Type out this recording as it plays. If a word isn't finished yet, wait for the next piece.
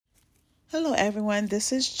Hello, everyone.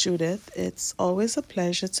 This is Judith. It's always a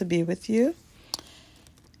pleasure to be with you.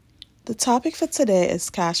 The topic for today is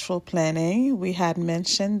cash flow planning. We had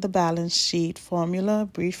mentioned the balance sheet formula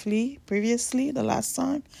briefly previously, the last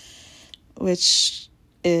time, which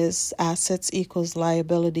is assets equals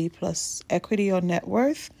liability plus equity or net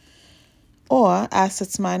worth, or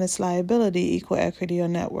assets minus liability equal equity or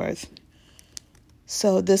net worth.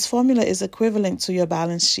 So this formula is equivalent to your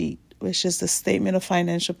balance sheet, which is the statement of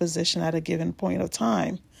financial position at a given point of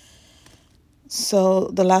time. So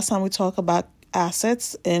the last time we talked about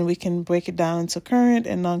assets, and we can break it down into current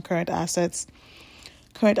and non-current assets.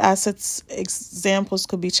 Current assets examples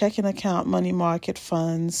could be checking account, money market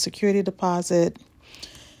funds, security deposit,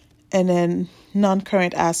 and then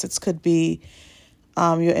non-current assets could be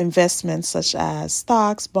your investments such as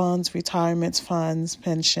stocks, bonds, retirement funds,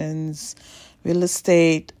 pensions, real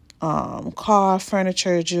estate, car,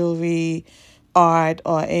 furniture, jewelry, art,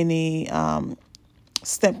 or any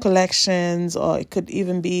stamp collections, or it could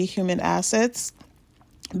even be human assets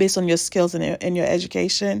based on your skills and your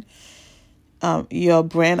education, your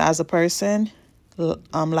brand as a person,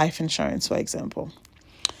 life insurance, for example.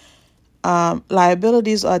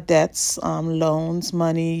 Liabilities are debts, loans,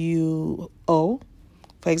 money you owe.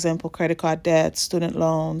 For example, credit card debts, student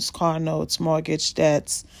loans, car notes, mortgage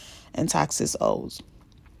debts, and taxes owed.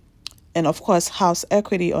 And of course, house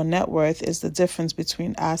equity or net worth is the difference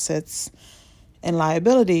between assets and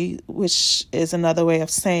liability, which is another way of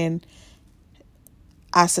saying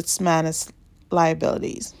assets minus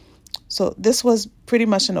liabilities. So this was pretty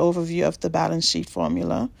much an overview of the balance sheet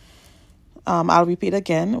formula. I'll repeat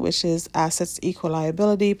again, which is assets equal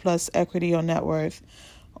liability plus equity or net worth,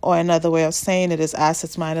 or another way of saying it is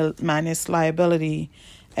assets minus liability,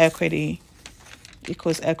 equity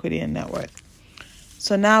equals equity and net worth.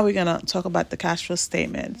 So now we're going to talk about the cash flow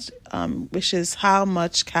statement, which is how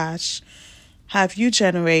much cash have you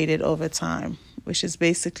generated over time, which is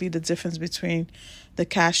basically the difference between the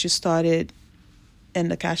cash you started and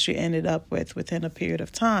the cash you ended up with within a period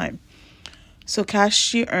of time. So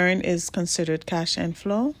cash you earn is considered cash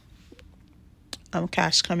inflow,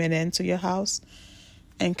 cash coming into your house,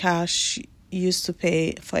 and cash used to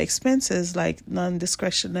pay for expenses like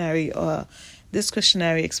non-discretionary or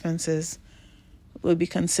discretionary expenses would be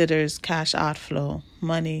considered cash outflow,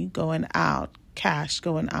 money going out, cash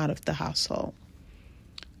going out of the household.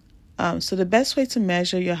 So the best way to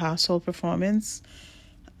measure your household performance,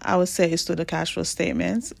 I would say, is through the cash flow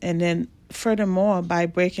statements. And then furthermore, by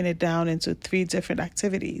breaking it down into 3 different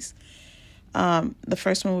activities. The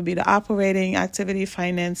first one would be the operating activity,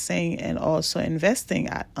 financing, and also investing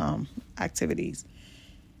activities.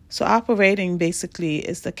 So operating basically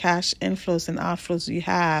is the cash inflows and outflows you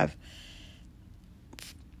have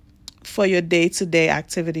for your day-to-day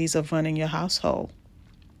activities of running your household.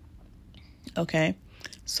 Okay.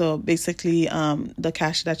 So basically, the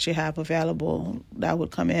cash that you have available that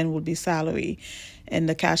would come in would be salary, and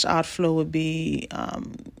the cash outflow would be,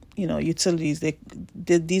 utilities.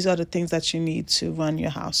 These are the things that you need to run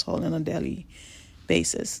your household on a daily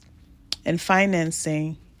basis. And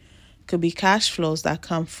financing could be cash flows that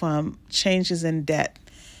come from changes in debt.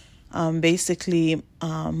 Basically,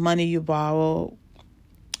 money you borrow,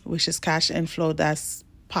 which is cash inflow that's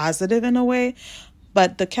positive in a way.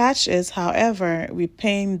 But the catch is, however,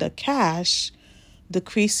 repaying the cash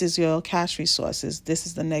decreases your cash resources. This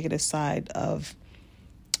is the negative side of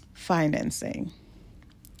financing.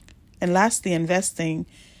 And lastly, investing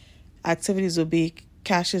activities will be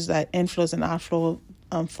cashes that inflows and outflow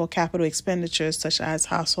for capital expenditures, such as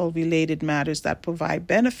household-related matters that provide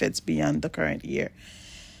benefits beyond the current year.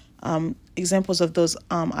 Examples of those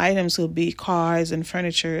items will be cars and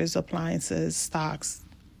furniture, appliances, stocks,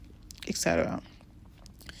 etc.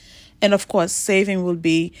 And of course, saving will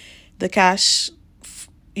be the cash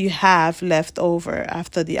you have left over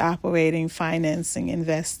after the operating, financing,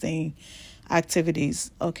 investing activities,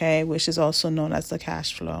 okay, which is also known as the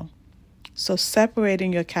cash flow. So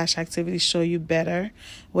separating your cash activities show you better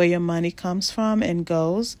where your money comes from and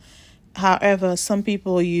goes. However, some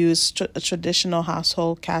people use a traditional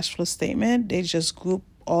household cash flow statement. They just group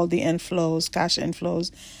all the inflows, cash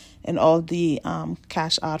inflows, and all the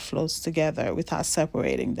cash outflows together without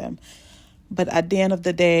separating them. But at the end of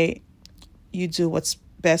the day, you do what's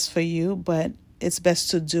best for you, but it's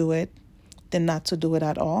best to do it than not to do it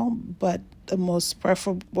at all. But the most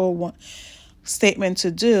preferable statement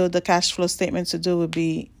to do, the cash flow statement to do, would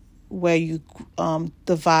be where you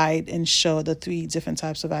divide and show the 3 different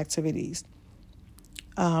types of activities.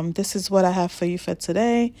 This is what I have for you for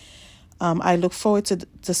today. I look forward to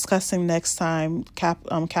discussing next time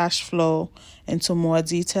cash flow into more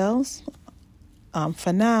details.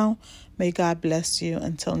 For now, may God bless you.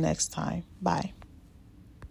 Until next time. Bye.